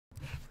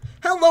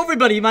Hello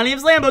everybody, my name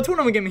is Lambo,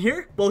 Tournament Gaming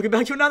here. Welcome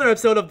back to another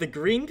episode of the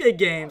Green Pig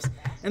Games.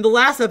 In the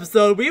last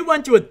episode, we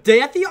went to a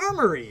day at the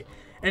armory.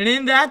 And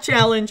in that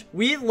challenge,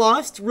 we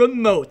lost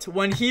Remote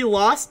when he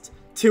lost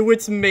to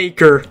its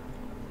maker.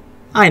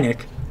 Hi,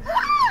 Nick.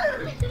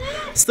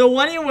 So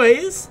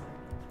anyways,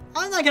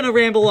 I'm not gonna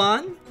ramble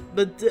on,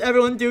 but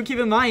everyone do keep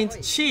in mind,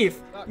 Chief,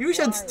 you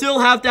should still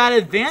have that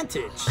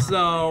advantage,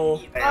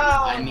 so...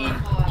 I mean,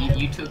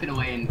 you took it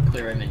away in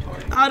clear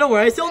inventory. Don't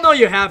worry, I still know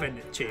you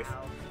haven't, Chief.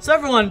 So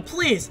everyone,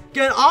 please,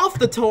 get off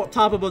the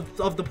top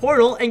of the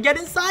portal and get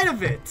inside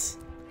of it.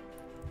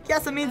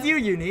 Yes, it means you,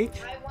 Unique.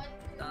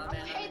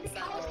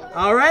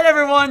 Alright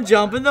everyone,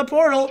 jump in the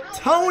portal.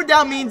 Toad,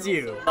 that means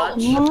you.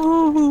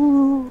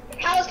 The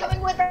cow's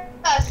coming with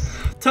us.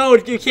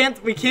 Toad,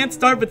 we can't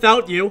start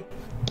without you.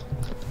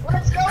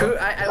 Let's go.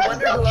 I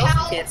wonder who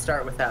else can't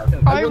start without.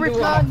 I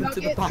return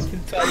nuggets.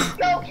 Let's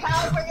go,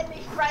 cow. We're gonna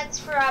be friends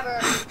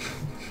forever.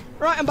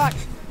 Right, I'm back.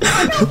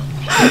 No,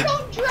 cow,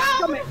 don't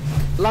drown.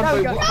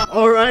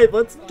 Alright,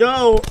 let's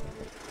go.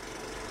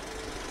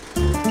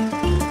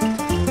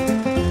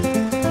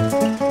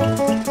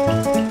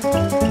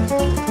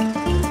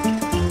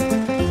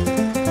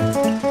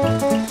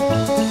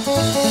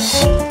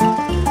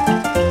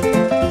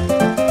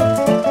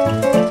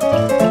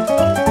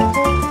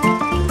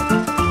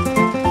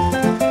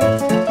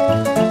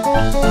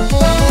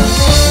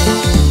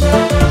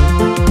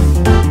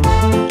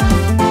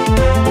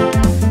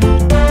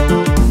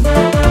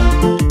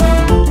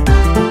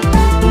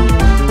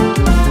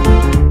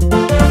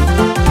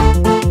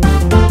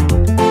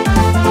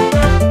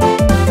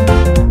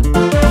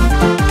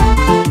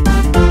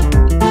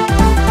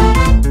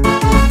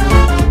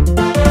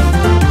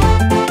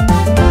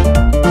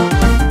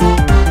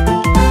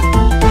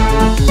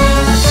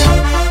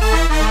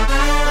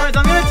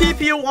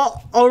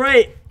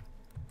 Alright,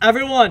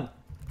 everyone,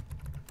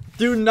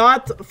 do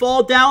not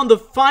fall down the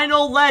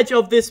final ledge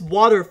of this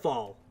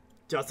waterfall.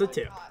 Just a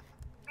tip.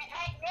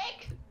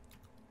 Hey,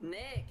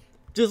 Nick.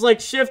 Just like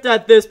shift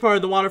at this part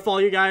of the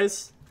waterfall, you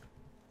guys.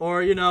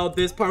 Or, you know,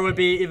 this part would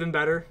be even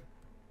better.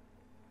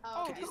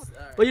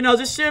 But, you know,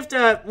 just shift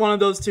at one of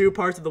those two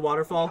parts of the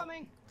waterfall.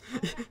 Wait,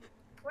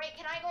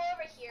 can I go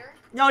over here?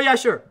 Oh, yeah,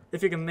 sure.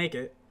 If you can make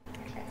it.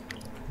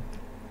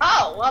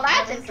 Oh, well,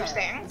 that's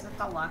interesting. Is it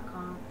the luck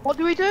on? What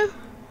do we do?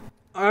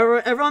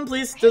 Alright, everyone,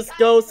 please just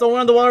go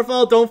somewhere on the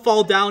waterfall. Don't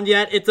fall down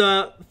yet. It's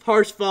a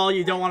harsh fall.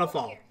 You don't want to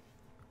fall.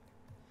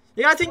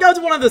 You guys can go to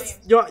one of the...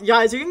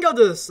 Guys, you can go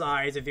to the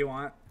sides if you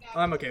want.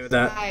 I'm okay with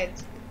that.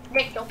 Sides.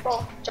 Nick, don't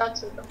fall.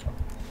 Johnson, don't fall.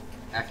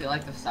 I feel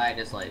like the side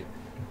is like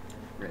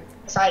rigged.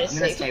 The side is I'm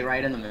gonna safe. stay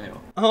right in the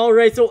middle.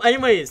 Alright, so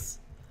anyways,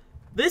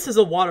 this is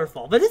a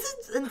waterfall, but this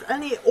isn't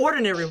any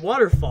ordinary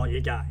waterfall, you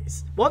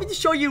guys. Want me to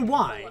show you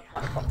why?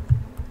 I'm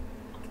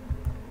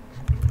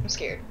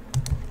scared.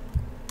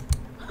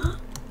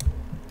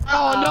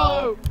 Oh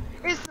no!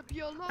 It's the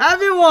pure luck.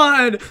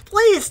 Everyone,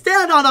 please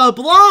stand on a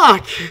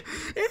block!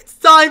 It's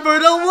time for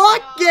the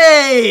luck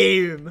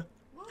game!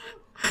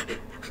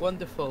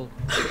 Wonderful.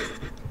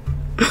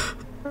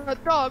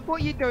 Dog,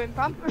 what are you doing,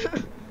 fam?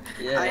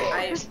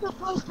 Yeah. This is the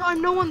first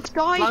time no one's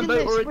died in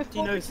this.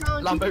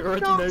 Lambo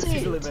already knows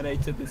he's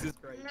eliminated. This is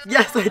great.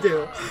 Yes, I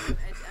do.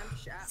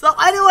 So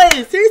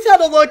anyways, here's how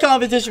the luck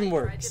competition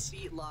works.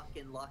 Beat luck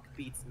and luck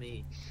beats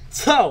me.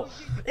 So,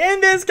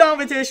 in this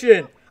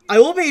competition, I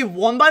will be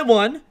one by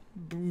one,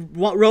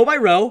 row by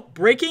row,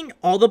 breaking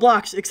all the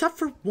blocks except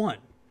for one.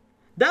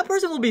 That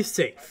person will be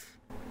safe.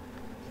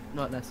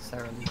 Not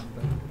necessarily.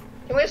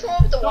 Can we swim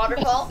with the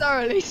waterfall?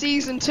 Necessarily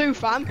season 2,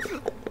 fam.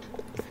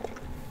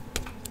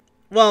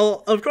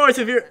 Well, of course,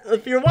 if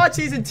you're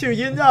watching season 2,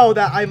 you know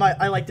that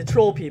I like to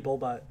troll people,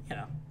 but you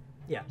know,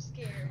 yeah. I'm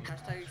scared.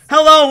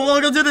 Hello,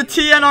 welcome to the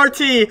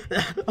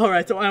TNRT. All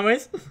right, so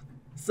anyways,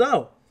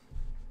 so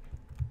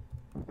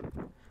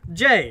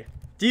Jay,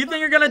 do you think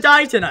you're gonna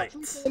die tonight?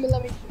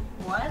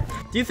 What?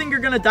 Do you think you're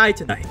gonna die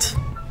tonight?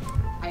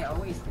 I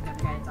always think I'm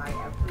gonna die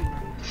every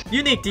night.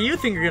 Unique, do you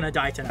think you're gonna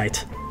die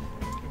tonight?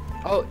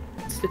 Oh,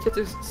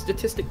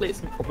 statistically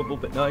it's improbable,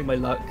 but knowing my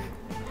luck,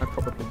 I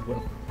probably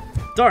will.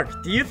 Dark,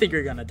 do you think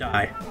you're gonna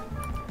die?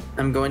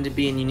 I'm going to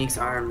be in Unique's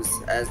arms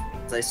as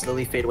I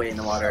slowly fade away in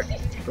the water.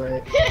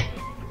 Great.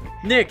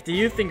 Nick, do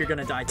you think you're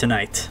gonna die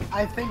tonight?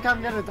 I think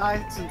I'm gonna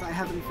die since I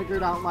haven't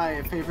figured out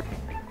my favorite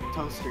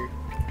toaster.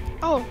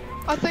 Oh,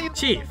 I thought you were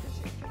Chief,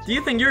 do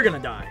you think you're gonna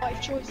die? life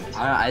choices.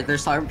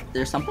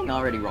 There's something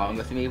already wrong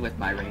with me with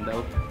my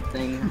rainbow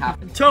thing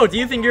happening. Toad, do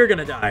you think you're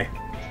gonna die?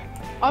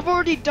 I've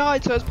already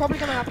died, so it's probably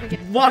gonna happen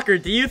again. Walker,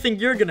 do you think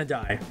you're gonna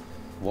die?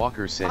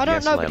 Walker said I don't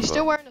yes, know, but he's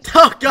still Lambo. wearing a...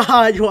 Oh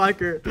god,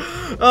 Walker.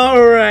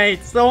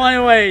 Alright, so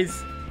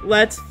anyways,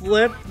 let's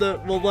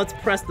let's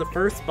press the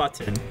first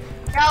button.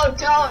 No,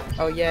 don't.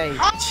 Oh yay.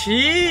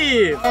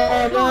 Chief!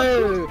 Oh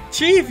no!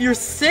 Chief, you're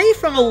safe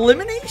from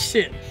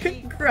elimination!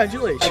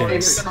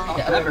 Congratulations.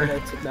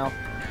 Eliminated now.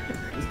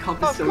 This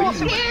cup Of is so course,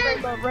 easy. it's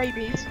about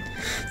rabies.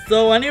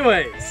 So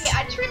anyways, Yeah,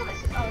 I just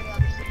realized. Oh, yeah.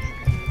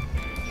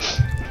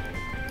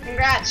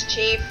 Congrats,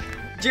 Chief.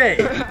 Jay,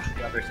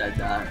 Whoever said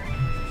that.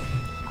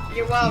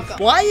 You're welcome.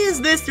 Why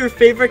is this your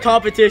favorite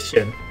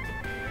competition?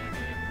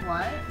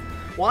 What?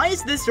 Why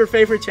is this your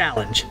favorite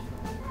challenge?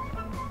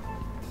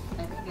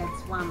 I think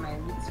it's one of my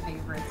least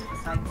favorites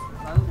besides the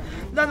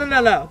voting.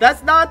 No.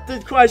 That's not the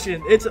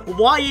question. It's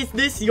why is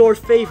this your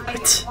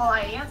favorite? Well, I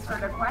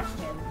answered a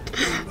question.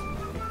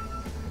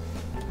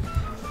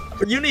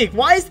 Unique,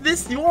 why is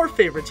this your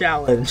favorite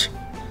challenge?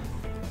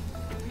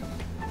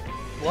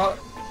 What?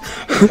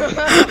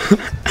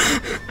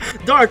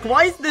 Dark,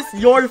 why is this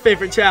your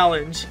favorite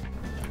challenge?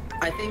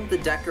 I think the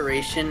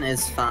decoration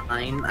is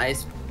fine. I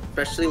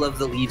especially love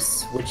the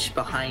leaves, which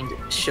behind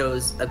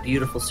shows a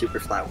beautiful super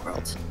flat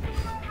world.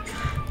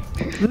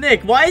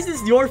 Nick, why is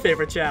this your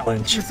favorite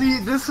challenge? You see,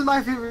 this is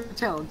my favorite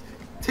challenge.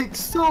 It takes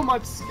so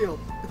much skill.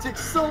 It takes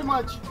so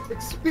much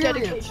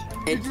experience. Dedication.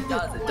 It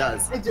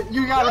does.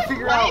 You gotta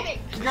figure out. Driving.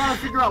 You gotta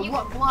figure out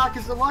what block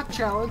is the luck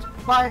challenge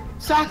by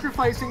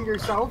sacrificing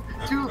yourself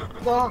to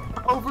the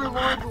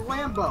Overlord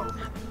Lambo.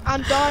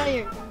 And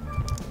dying.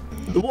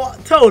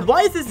 Toad,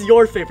 why is this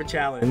your favorite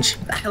challenge?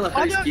 I love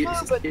how I he's don't cute. know,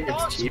 He's but cute,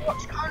 Dark it's cheap.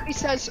 Watch currently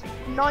says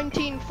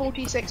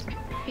 1946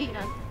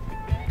 p.m.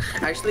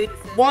 Actually,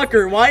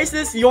 Walker, why is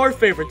this your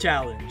favorite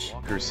challenge?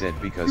 Walker said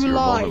because You you're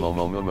lie.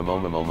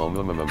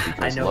 because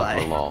I know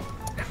I- lol.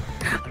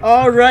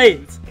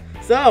 Alright,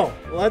 so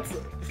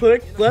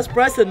let's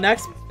press the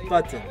next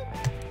button.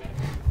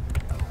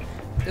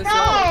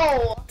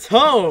 No!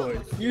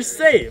 Toad, you're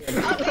safe.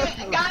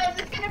 Okay, guys,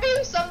 it's gonna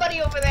be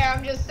somebody over there,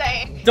 I'm just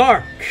saying.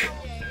 Dark,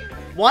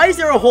 why is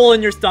there a hole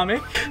in your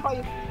stomach?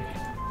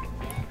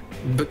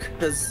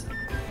 because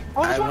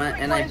I went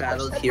and I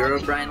battled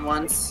Herobrine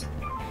once,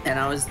 and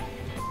I was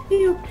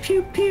pew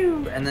pew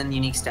pew, and then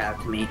Unique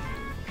stabbed me.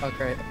 Oh,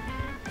 great.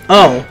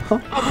 Oh. Oh,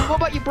 but what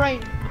about your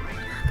brain?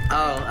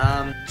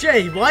 Oh,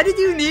 Jay, why did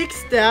Unique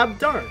stab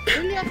Dark?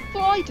 Really? I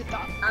thought I did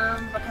that.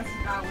 Because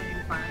that would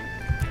be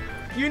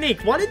fun.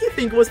 Unique, what did you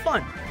think was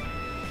fun?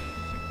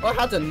 I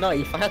had a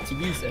knife. I had to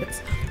use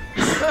it.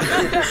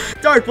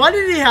 Dark, why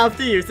did he have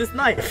to use this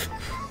knife?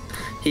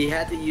 he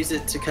had to use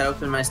it to cut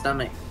open my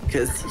stomach,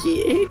 because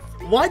he ate.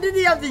 Why did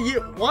he have to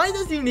use? Why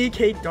does Unique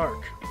hate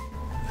Dark?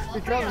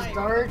 Because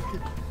dark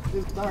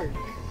is dark.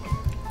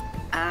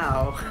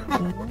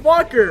 Ow.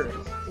 Walker,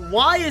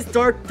 why is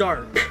Dark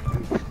dark?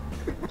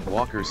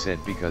 Walker said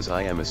because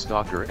I am a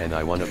stalker and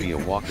I wanna be a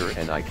walker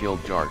and I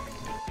killed Dark.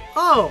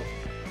 Oh,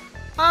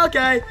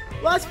 okay,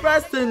 let's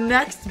press the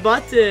next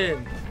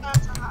button.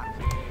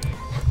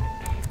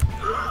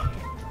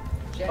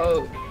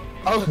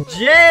 Oh,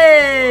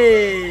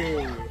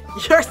 Jay,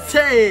 you're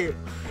safe.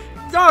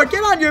 Dark,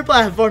 get on your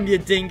platform, you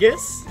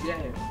dingus.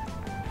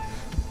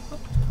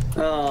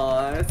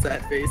 Oh, that's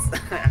that face.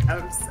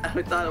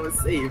 I thought it was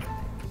safe.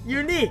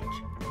 Unique,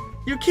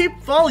 you keep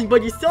falling,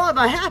 but you still have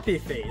a happy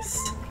face.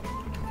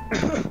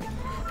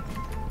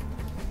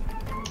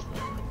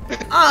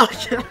 Oh,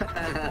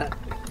 yeah.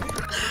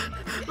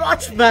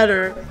 Much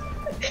better.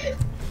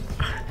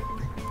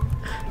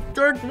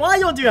 Dirk, why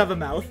don't you have a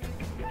mouth?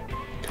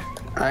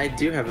 I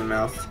do have a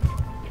mouth.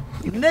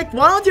 Nick,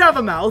 why don't you have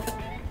a mouth?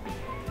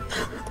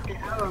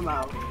 I don't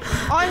know.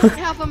 I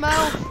have a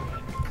mouth.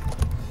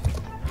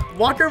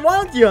 Walker,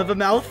 why don't you have a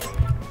mouth?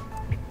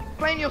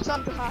 Brain your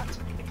Santa hat.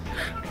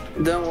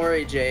 Don't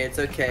worry, Jay. It's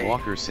okay.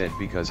 Walker said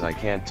because I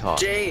can't talk.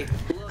 Jay.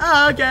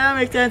 Oh, okay, that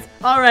makes sense.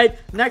 Alright,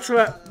 next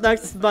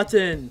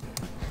button.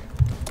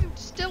 Dude,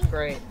 still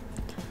great.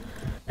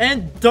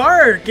 And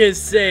Dark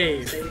is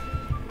safe.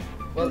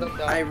 Well done.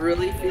 I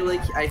really feel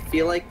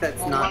like that's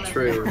Well, not one of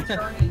true. the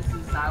attorneys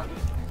is out.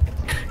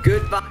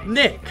 Goodbye.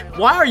 Nick,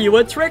 why are you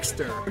a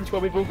trickster?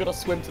 Where we've all got to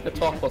swim to the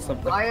top or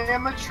something. I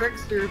am a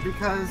trickster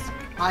because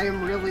I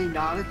am really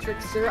not a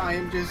trickster. I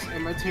am just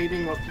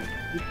imitating what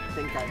people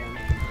think I am.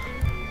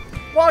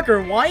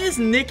 Walker, why is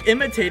Nick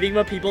imitating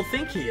what people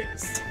think he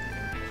is?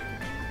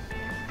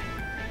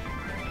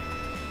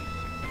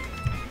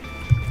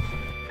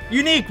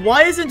 Unique,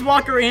 why isn't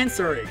Walker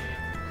answering?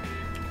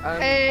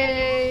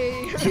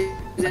 Hey.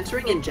 He's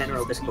entering in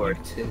general Discord.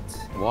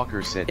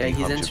 Walker said Yeah,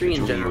 he's entering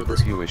in general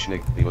Discord.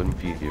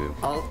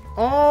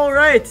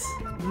 Alright,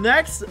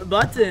 next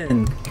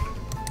button.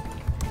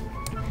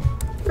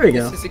 There we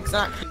go. This is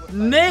exactly what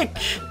Nick,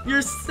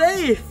 you're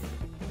safe.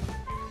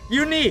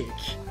 Unique.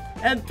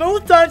 And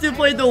both times you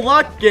played the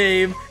luck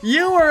game,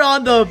 you were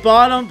on the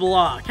bottom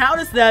block. How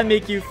does that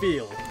make you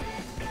feel?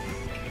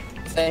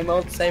 Same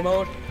old, same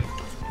old.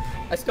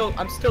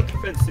 I'm still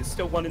convinced it's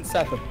still 1 in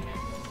 7.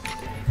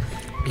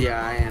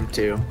 Yeah, I am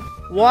too.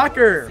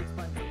 Walker,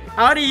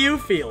 how do you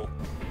feel?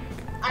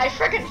 I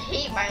freaking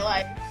hate my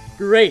life.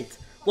 Great.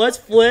 Let's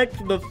flick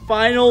the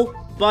final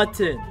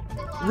button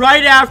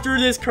right after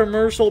this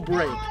commercial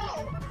break.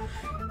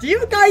 Do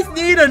you guys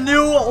need a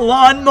new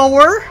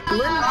lawnmower? Do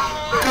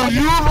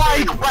you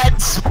like wet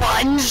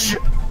sponge?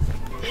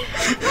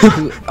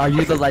 Are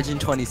you the Legend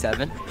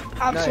 27?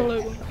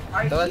 Absolutely.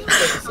 I'm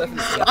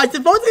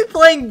supposed to be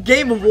playing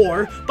Game of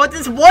War, but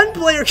this one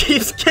player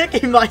keeps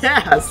kicking my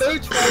ass.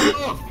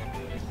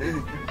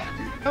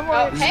 Come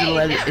on.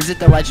 Is it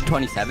the Legend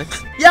 27?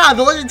 Yeah,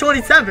 the Legend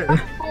 27.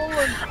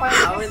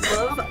 I would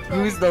love.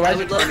 Who's the I Legend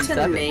would love to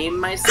 27? name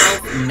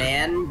myself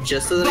Man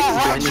just so that I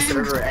can join the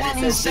server,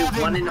 and it says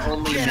the one and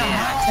only Man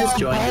has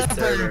joined the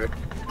server.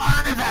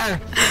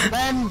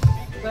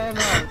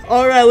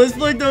 Alright, let's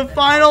click the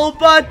final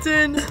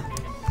button.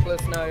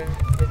 Let's know.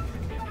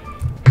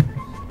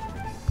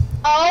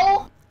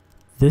 Oh.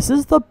 This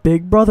is the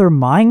Big Brother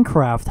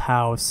Minecraft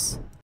house.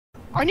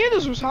 I knew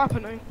this was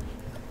happening.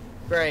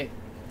 Great.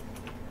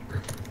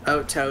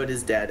 Oh, Toad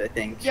is dead, I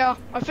think. Yeah,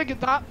 I figured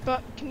that,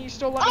 but can you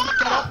still let me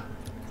get up?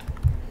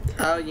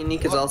 Oh,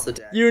 Unique is also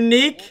dead.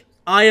 Unique,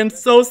 I am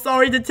so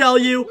sorry to tell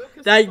you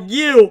that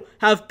you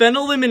have been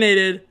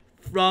eliminated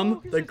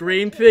from the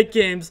Green Pig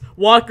Games.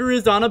 Walker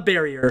is on a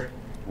barrier.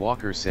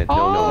 Walker said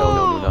no no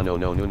no no no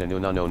no no no no no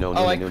no no no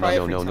no I no cry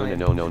no every no no time.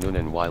 no no no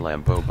and why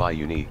Lambo by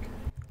Unique.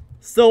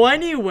 So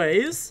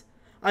anyways,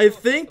 I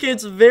think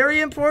it's very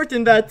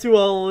important that to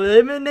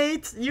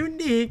eliminate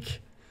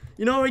Unique,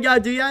 you know what we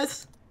gotta do,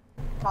 guys?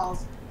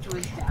 Falls to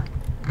his death.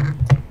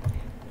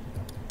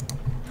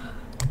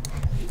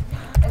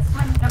 It's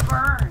time to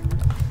burn.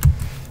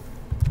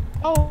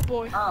 Oh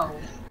boy. Oh.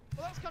 Well,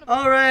 that's kind of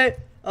Alright,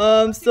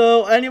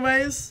 so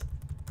anyways,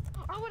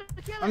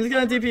 I'm just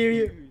gonna DP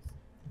you.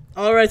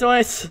 Alright, so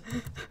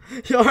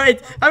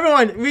alright,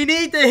 everyone, we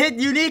need to hit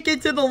Unique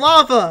into the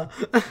lava!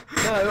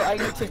 No, I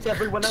need to hit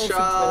everyone else into the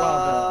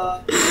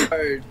lava.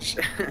 Charge.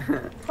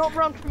 Don't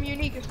run from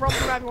Unique, it's run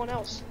from everyone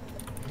else.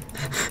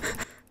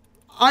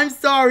 I'm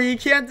sorry,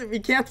 we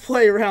can't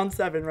play round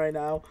 7 right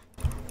now.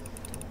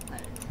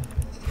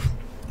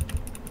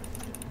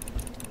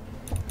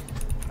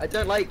 I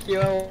don't like you.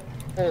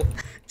 Oh.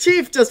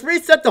 Chief, just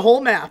reset the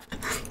whole map.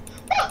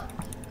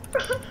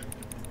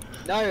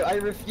 No, I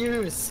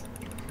refuse.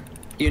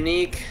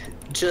 Unique,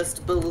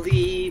 just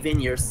believe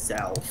in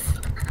yourself.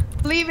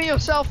 Believe in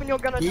yourself and you're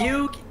gonna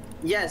die.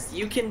 Yes,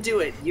 you can do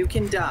it. You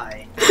can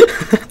die.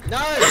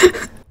 No!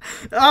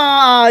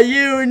 Ah,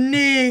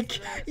 Unique,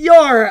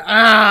 you're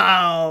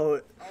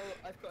out. Oh,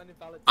 I've got an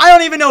invalid. I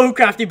don't even know who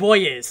Crafty Boy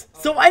is.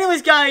 So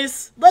anyways,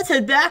 guys, let's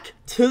head back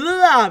to the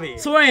lobby.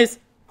 So anyways,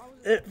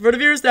 for the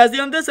viewers, that's the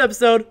end of this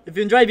episode. If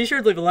you enjoyed, be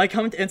sure to leave a like,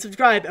 comment, and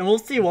subscribe, and we'll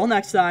see you all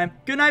next time.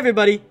 Good night,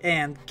 everybody,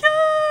 and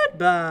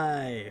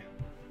goodbye.